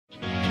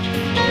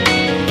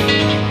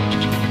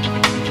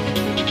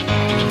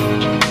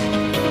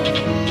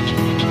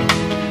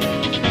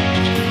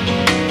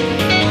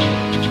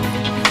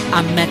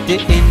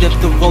the end of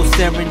the road,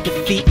 staring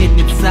defeat and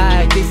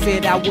inside. They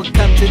said I would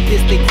come to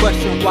this, they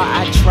questioned why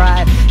I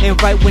tried.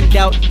 And right when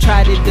doubt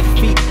tried to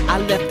defeat, I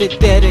left it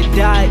there to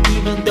die.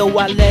 Even though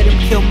I let him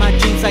kill my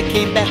dreams, I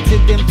came back to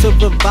them to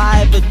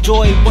revive a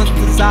joy once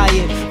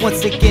desired.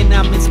 Once again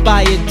I'm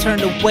inspired,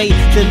 turn away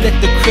to let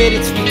the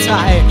critics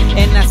retire.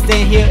 And I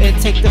stand here and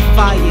take the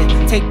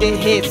fire, take the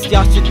hits,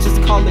 y'all should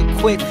just call it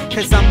quits.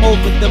 Cause I'm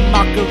over the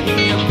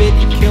mockery and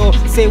ridicule.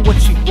 Say what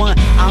you want,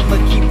 I'ma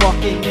keep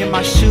walking in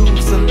my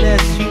shoes.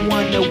 Unless you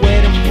wanna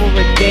wear them for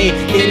a day,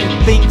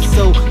 didn't think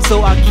so,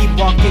 so I'll keep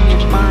walking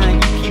in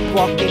mine. You keep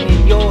walking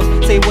in yours,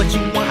 say what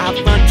you want, I've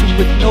learned to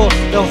ignore.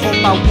 The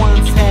hope I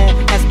once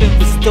had has been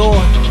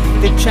restored.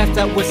 The traps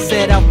that were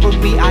set out for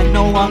me, I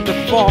no longer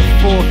fall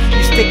for.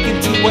 You sticking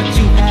to what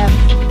you have,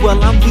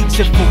 well I'm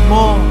reaching for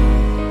more.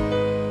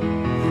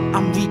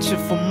 I'm reaching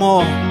for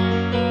more.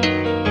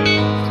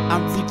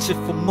 I'm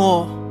reaching for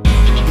more.